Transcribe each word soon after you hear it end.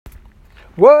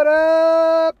What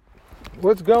up?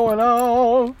 What's going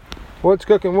on? What's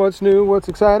cooking? What's new? What's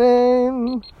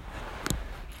exciting?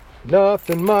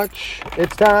 Nothing much.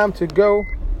 It's time to go.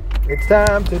 It's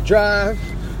time to drive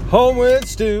home with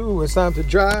Stu. It's time to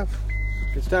drive.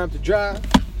 It's time to drive.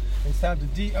 It's time to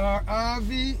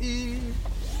D-R-I-V-E.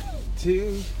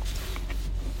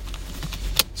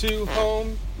 To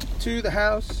home, to the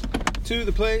house, to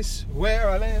the place where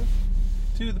I live,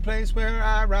 to the place where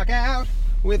I rock out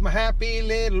with my happy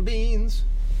little beans.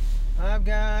 I've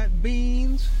got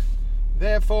beans,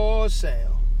 they're for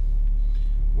sale.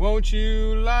 Won't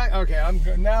you like? Okay,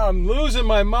 I'm losing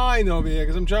my mind over here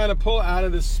because I'm trying to pull out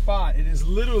of this spot. It is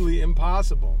literally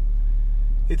impossible.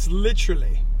 It's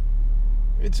literally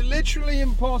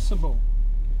impossible.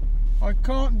 I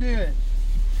can't do it.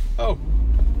 Oh.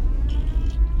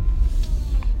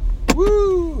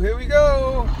 Woo! Here we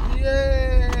go.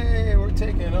 Yay! We're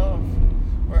taking off.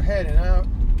 We're heading out.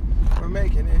 We're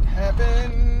making it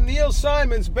happen. Neil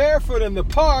Simon's Barefoot in the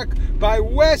Park by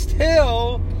West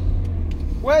Hill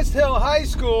High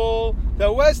School.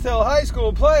 The West Hill High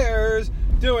School players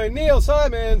doing Neil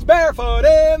Simon's Barefoot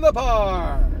in the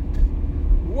Park.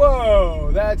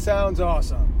 Whoa, that sounds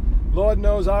awesome. Lord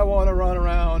knows I want to run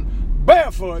around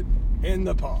barefoot in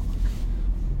the park.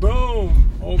 Boom,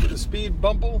 over the speed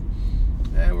bumper,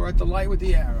 and we're at the light with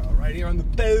the arrow, right here on the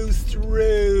Post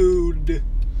Road.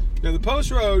 Now, the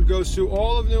Post Road goes through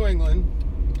all of New England.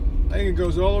 I think it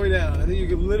goes all the way down. I think you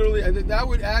could literally, that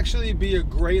would actually be a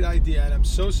great idea, and I'm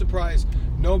so surprised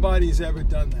nobody's ever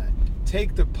done that.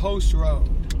 Take the Post Road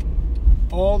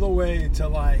all the way to,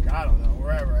 like, I don't know,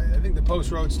 wherever. I think the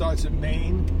Post Road starts in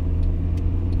Maine.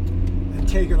 And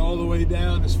take it all the way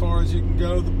down as far as you can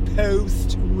go. The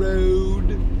Post Road.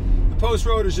 The Post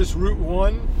Road is just Route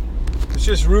 1. It's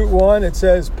just Route 1. It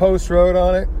says Post Road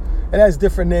on it. It has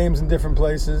different names in different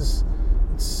places.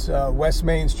 It's West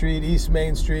Main Street, East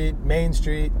Main Street, Main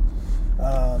Street.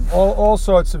 All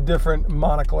sorts of different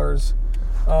monikers.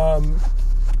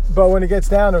 But when it gets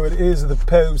down to it, it is the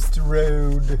Post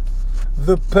Road.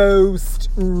 The Post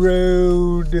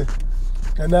Road.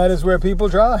 And that is where people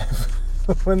drive.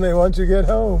 When they want to get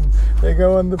home, they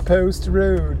go on the Post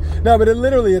Road. No, but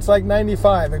it's like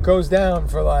 95. It goes down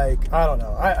for like, I don't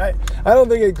know. I don't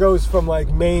think it goes from like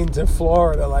Maine to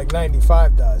Florida like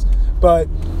 95 does. But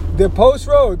the Post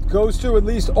Road goes to at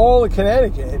least all of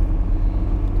Connecticut,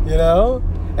 you know?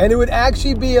 And it would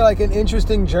actually be like an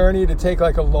interesting journey to take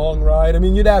like a long ride. I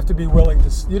mean, you'd have to be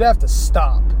you'd have to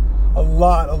stop a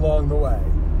lot along the way.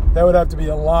 There would have to be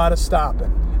a lot of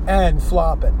stopping and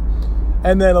flopping.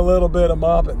 And then a little bit of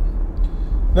mopping.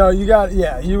 No, you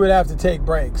would have to take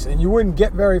breaks. And you wouldn't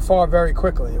get very far very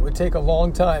quickly. It would take a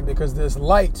long time because there's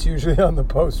lights usually on the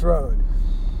Post Road.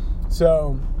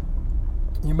 So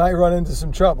you might run into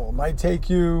some trouble. It might take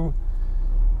you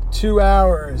 2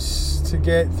 hours to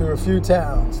get through a few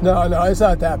towns. No, it's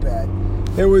not that bad.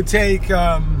 It would take,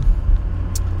 I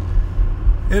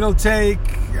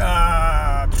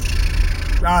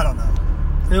don't know.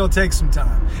 It'll take some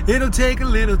time. It'll take a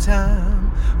little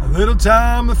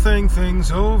time to think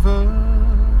things over.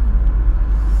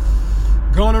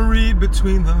 Gonna read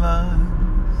between the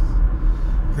lines.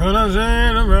 Gonna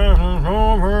say the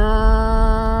over.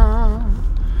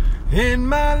 In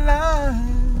my life,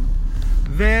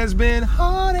 there's been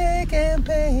heartache and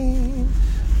pain.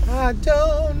 I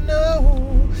don't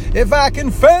know if I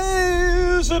can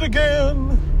face it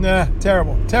again. Nah,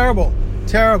 terrible. It's terrible.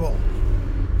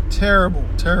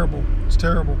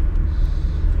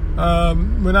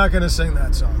 We're not going to sing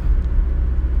that song.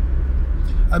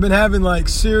 I've been having like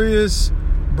serious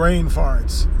brain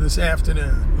farts this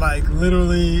afternoon. Like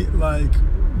literally, man.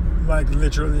 Like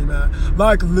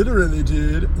literally,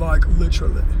 dude. Like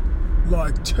literally.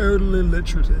 Like totally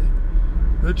literally.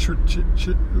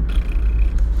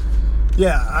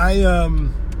 Yeah, I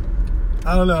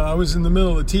don't know. I was in the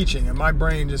middle of teaching and my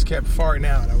brain just kept farting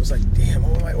out. I was like, damn,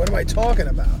 what am I talking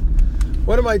about?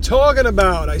 What am I talking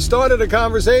about? I started a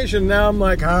conversation. Now I'm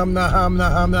like,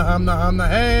 hamna,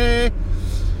 hey.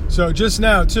 So just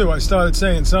now, too, I started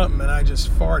saying something and I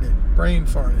just farted. Brain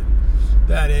farted.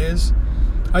 That is.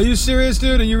 Are you serious,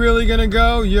 dude? Are you really going to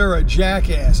go? You're a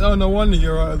jackass. Oh, no wonder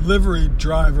you're a livery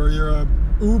driver. You're a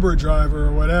Uber driver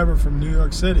or whatever from New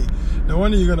York City. No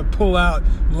wonder you're going to pull out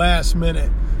last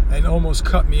minute and almost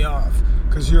cut me off.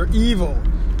 Because you're evil.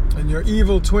 And your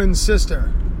evil twin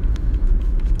sister,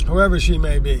 whoever she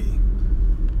may be.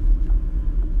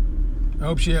 I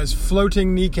hope she has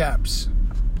floating kneecaps.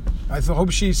 I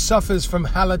hope she suffers from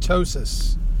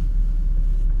halitosis.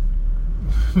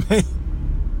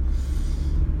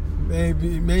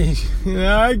 Maybe.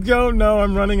 I don't know.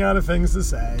 I'm running out of things to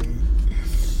say.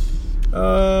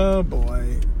 Oh,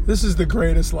 boy. This is the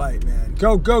greatest light, man.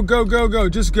 Go, go, go, go, go.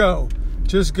 Just go.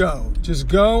 Just go. Just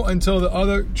go until the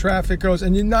other traffic goes.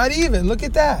 And you're not even. Look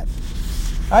at that.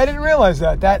 I didn't realize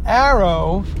that. That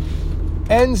arrow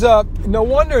ends up... No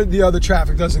wonder the other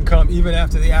traffic doesn't come even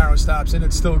after the arrow stops and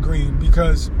it's still green.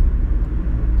 Because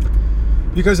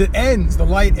it ends. The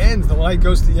light ends. The light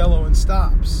goes to yellow and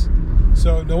stops.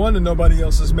 So no wonder nobody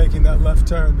else is making that left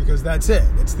turn, because that's it.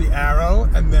 It's the arrow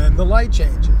and then the light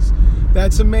changes.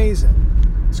 That's amazing.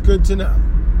 It's good to know.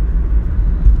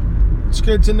 It's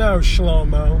good to know,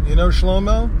 Shlomo. You know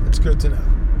Shlomo? It's good to know.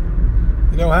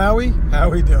 You know Howie? How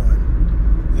we doing?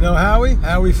 You know Howie?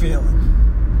 How we feeling?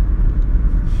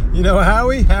 You know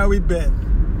Howie? How we been?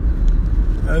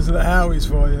 Those are the Howies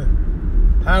for you.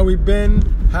 How we been?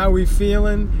 How we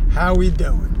feeling? How we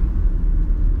doing?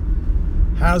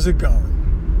 How's it going?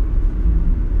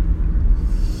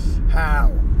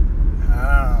 How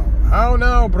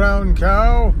now, brown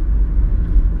cow?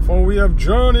 For we have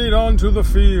journeyed onto the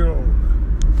field.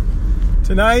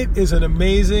 Tonight is an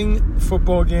amazing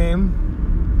football game.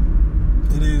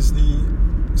 It is the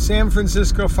San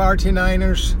Francisco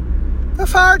 49ers. The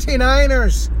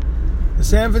 49ers! The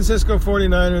San Francisco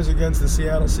 49ers against the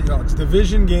Seattle Seahawks.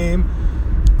 Division game.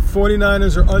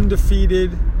 49ers are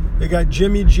undefeated. They got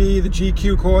Jimmy G, the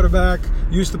GQ quarterback,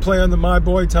 used to play under my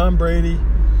boy Tom Brady.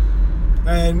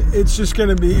 And it's just going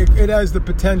to be, it has the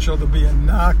potential to be a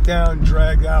knockdown,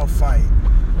 dragged out fight.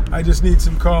 I just need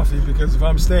some coffee, because if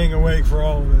I'm staying awake for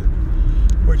all of it,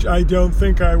 which I don't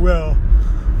think I will,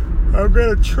 I'm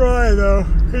going to try though,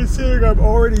 considering I'm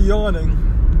already yawning.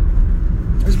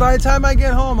 Because by the time I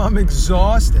get home, I'm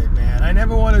exhausted, man. I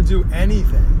never want to do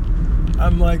anything.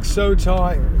 I'm like so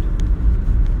tired.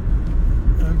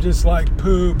 I'm just like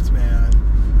pooped, man.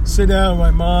 Sit down with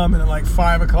my mom, and at like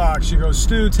 5 o'clock, she goes,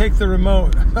 Stu, take the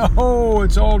remote. Oh,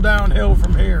 it's all downhill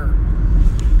from here.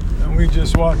 And we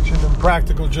just watching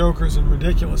Impractical Jokers and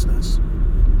ridiculousness.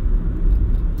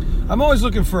 I'm always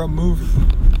looking for a movie.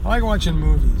 I like watching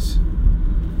movies.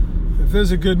 If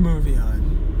there's a good movie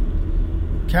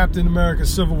on, Captain America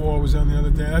Civil War was on the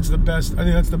other day. That's the best. I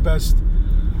think that's the best.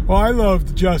 Well, I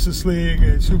loved Justice League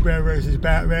and Superman versus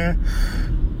Batman.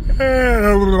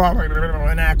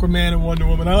 And Aquaman and Wonder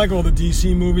Woman. I like all the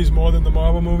DC movies more than the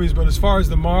Marvel movies, but as far as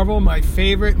the Marvel, my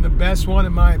favorite and the best one,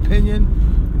 in my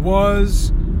opinion,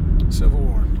 was Civil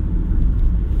War.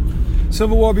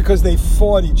 Civil War, because they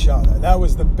fought each other. That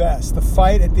was the best. The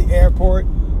fight at the airport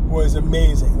was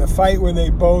amazing. The fight when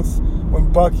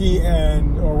when Bucky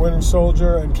or Winter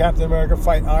Soldier and Captain America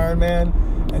fight Iron Man,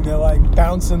 and they're like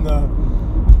bouncing the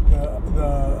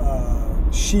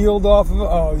shield off of it.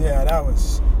 Oh yeah, that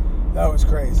was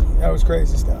crazy. That was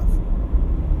crazy stuff.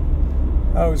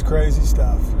 That was crazy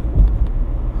stuff.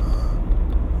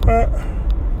 That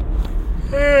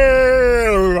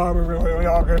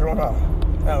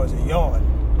was a yawn.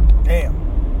 Damn.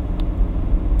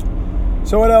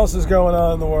 So what else is going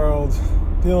on in the world?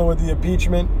 Dealing with the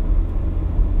impeachment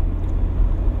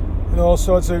and all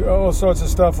sorts of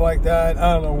stuff like that.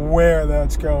 I don't know where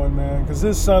that's going, man, because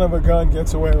this son of a gun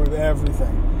gets away with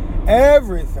everything.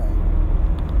 Everything.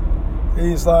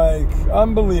 He's like,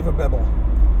 unbelievable.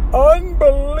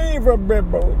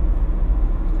 Unbelievable.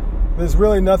 There's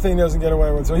really nothing he doesn't get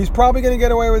away with. So he's probably going to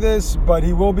get away with this, but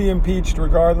he will be impeached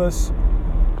regardless.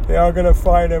 They are going to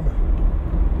find him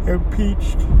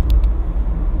impeached.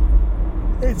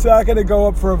 It's not going to go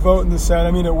up for a vote in the Senate.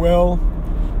 I mean, it will.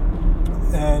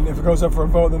 And if it goes up for a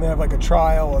vote, then they have like a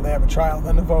trial, or they have a trial,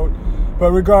 then a vote.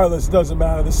 But regardless, it doesn't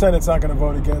matter. The Senate's not going to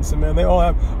vote against him, man.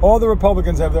 All the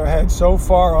Republicans have their heads so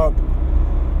far up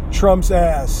Trump's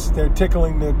ass. They're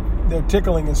tickling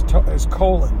his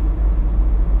colon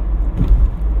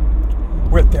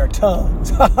with their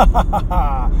tongues,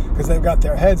 because they've got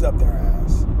their heads up their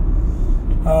ass.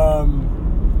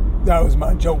 That was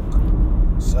my joke,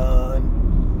 son.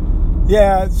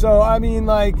 Yeah, so I mean,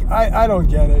 like, I don't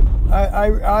get it.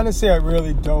 I honestly, I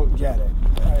really don't get it.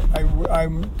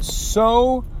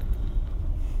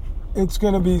 It's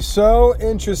going to be so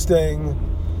interesting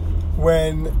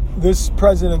when this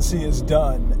presidency is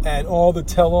done and all the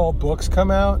tell-all books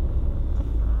come out,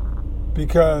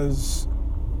 because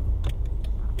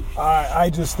I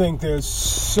just think there's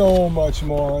so much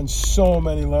more on so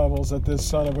many levels that this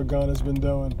son of a gun has been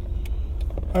doing.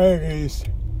 He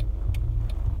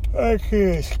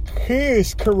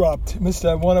is corrupt.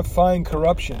 I want to find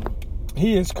corruption.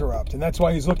 He is corrupt, and that's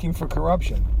why he's looking for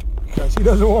corruption, because he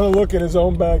doesn't want to look in his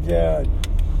own backyard.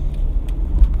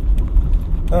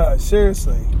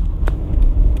 Seriously.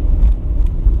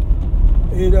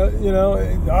 We got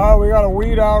to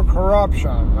weed out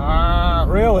corruption.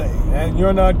 Really? And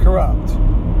you're not corrupt.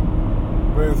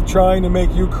 trying to make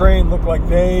Ukraine look like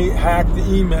they hacked the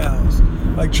emails,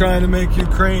 like trying to make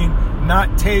Ukraine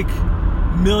not take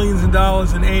millions of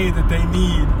dollars in aid that they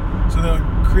need. So they'll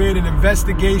create an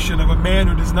investigation of a man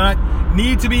who does not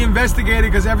need to be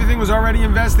investigated because everything was already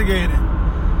investigated.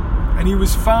 And he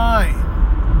was fine.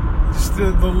 Just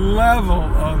the level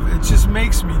of it just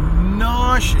makes me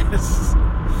nauseous.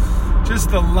 Just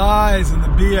the lies and the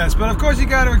BS. But of course you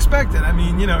got to expect it. I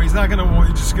mean, he's not going to,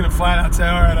 he's just going to flat out say,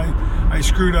 all right, I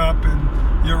screwed up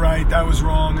and you're right, that was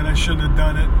wrong and I shouldn't have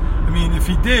done it. I mean, if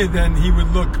he did, then he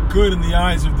would look good in the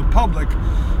eyes of the public,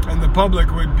 and the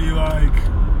public would be like,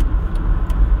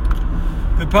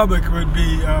 a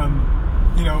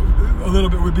little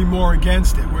bit would be more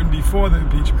against it, wouldn't be for the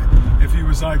impeachment. If he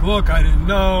was like, look, I didn't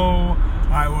know,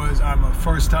 I'm a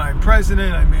first-time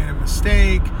president, I made a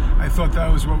mistake, I thought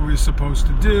that was what we were supposed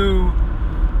to do,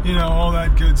 all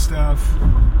that good stuff.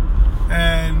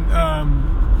 And,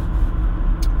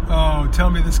 tell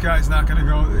me this guy's not going to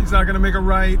go, he's not going to make a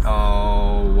right.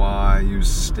 Oh, why, you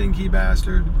stinky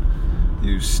bastard.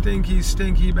 You stinky,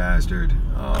 stinky bastard.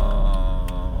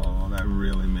 Oh, that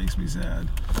really makes me sad.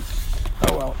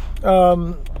 Oh,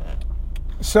 well.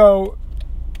 So,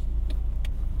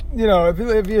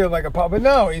 if you're like a pop, but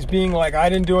no, he's being like, I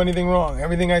didn't do anything wrong.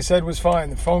 Everything I said was fine.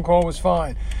 The phone call was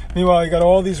fine. Meanwhile, you got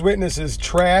all these witnesses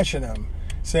trashing him,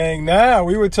 saying, nah,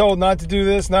 we were told not to do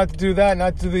this, not to do that,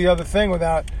 not to do the other thing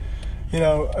without,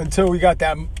 until we got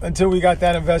that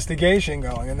investigation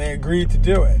going, and they agreed to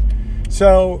do it.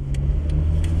 So,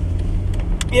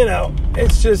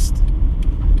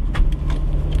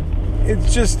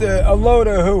 it's just a load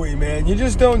of hooey, man. You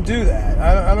just don't do that.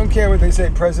 I don't care what they say.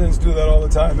 Presidents do that all the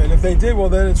time. And if they did, well,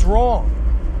 then it's wrong.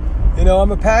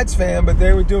 I'm a Pats fan, but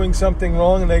they were doing something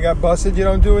wrong and they got busted. You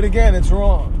don't do it again. It's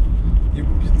wrong. You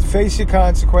face your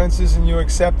consequences and you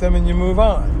accept them and you move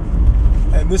on.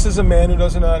 And this is a man who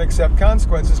does not accept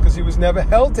consequences because he was never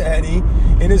held to any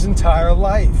in his entire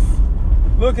life.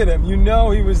 Look at him. He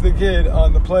was the kid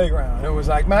on the playground. It was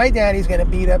like, my daddy's going to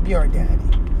beat up your daddy.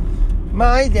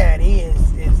 My daddy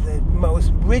is the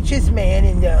most richest man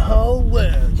in the whole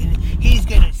world, and he's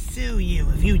going to sue you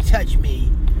if you touch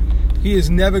me. He has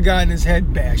never gotten his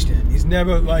head bashed in. He's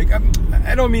never,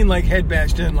 I don't mean like head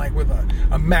bashed in like with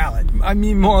a mallet. I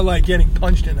mean more like getting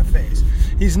punched in the face.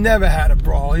 He's never had a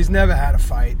brawl. He's never had a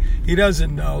fight. He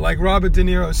doesn't know. Like Robert De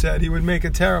Niro said, he would make a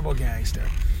terrible gangster.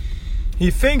 He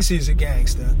thinks he's a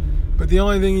gangster, but the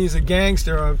only thing he's a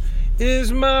gangster of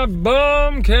is my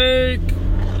bum cake.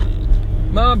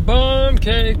 My bum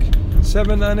cake.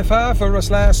 $7.95 for a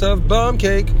slice of bum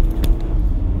cake.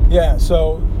 Yeah,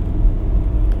 so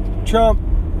Trump,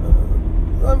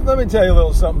 let me tell you a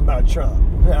little something about Trump.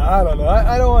 Yeah, I don't know.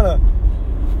 I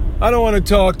don't want to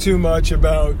talk too much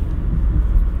about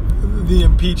the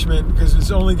impeachment because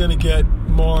it's only going to get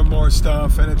more and more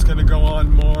stuff, and it's going to go on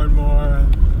more and more.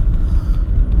 And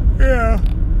yeah.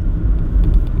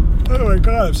 Oh my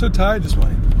God, I'm so tired this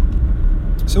morning.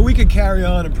 So we could carry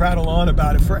on and prattle on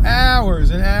about it for hours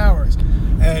and hours.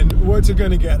 And what's it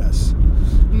going to get us?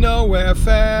 Nowhere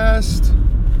fast.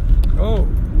 Oh,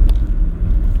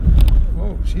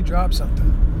 she dropped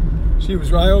something.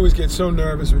 I always get so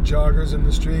nervous with joggers in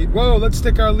the street. Whoa, let's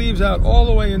stick our leaves out all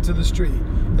the way into the street.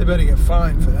 They better get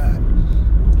fined for that.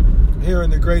 Here in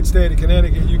the great state of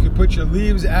Connecticut, you can put your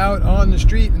leaves out on the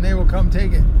street and they will come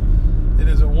take it. It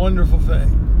is a wonderful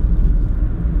thing.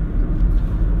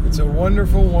 It's a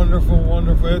wonderful, wonderful,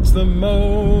 wonderful. It's the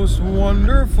most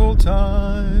wonderful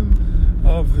time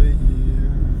of the year.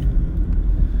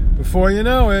 Before you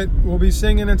know it, we'll be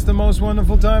singing It's the Most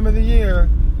Wonderful Time of the Year.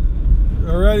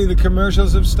 Already the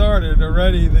commercials have started.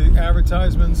 Already the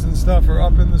advertisements and stuff are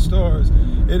up in the stores.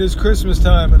 It is Christmas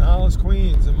time in Hollis,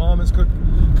 Queens, and Mom is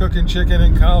cooking chicken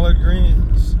and collard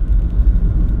greens.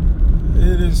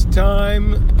 It is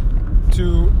time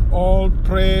to all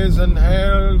praise and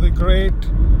hail the great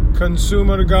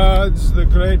consumer gods, the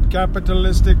great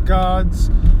capitalistic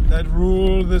gods that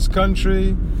rule this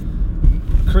country.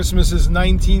 Christmas is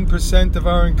 19% of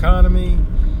our economy.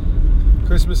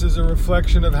 Christmas is a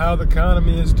reflection of how the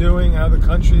economy is doing, how the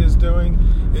country is doing.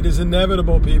 It is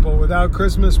inevitable, people. Without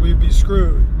Christmas, we'd be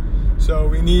screwed. So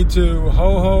we need to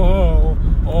ho, ho, ho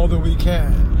all that we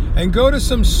can. And go to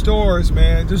some stores,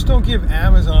 man. Just don't give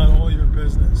Amazon all your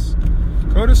business.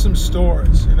 Go to some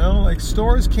stores, like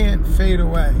stores can't fade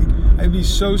away. I'd be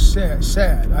so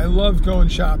sad. I love going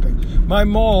shopping. My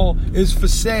mall is for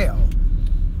sale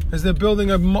as they're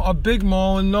building a big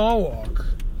mall in Norwalk.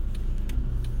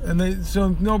 And so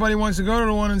nobody wants to go to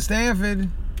the one in Stanford.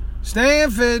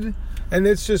 And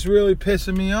it's just really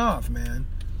pissing me off, man.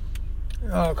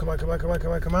 Oh, come on.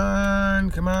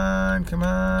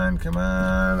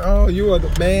 Oh, you are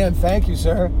the man. Thank you,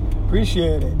 sir.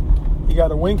 Appreciate it. You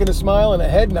got a wink and a smile and a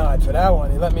head nod for that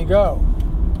one. He let me go.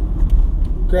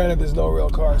 Granted, there's no real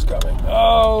cars coming.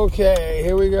 Okay,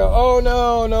 here we go. Oh,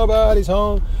 no, nobody's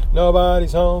home.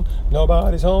 Nobody's home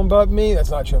but me. That's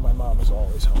not true. My mom is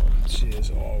always home. She is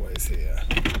always here.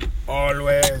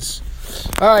 Always.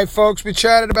 All right, folks, we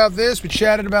chatted about this, we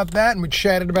chatted about that, and we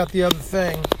chatted about the other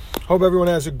thing. Hope everyone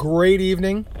has a great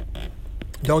evening.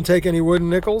 Don't take any wooden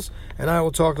nickels, and I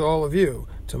will talk to all of you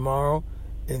tomorrow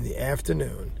in the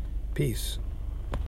afternoon. Peace.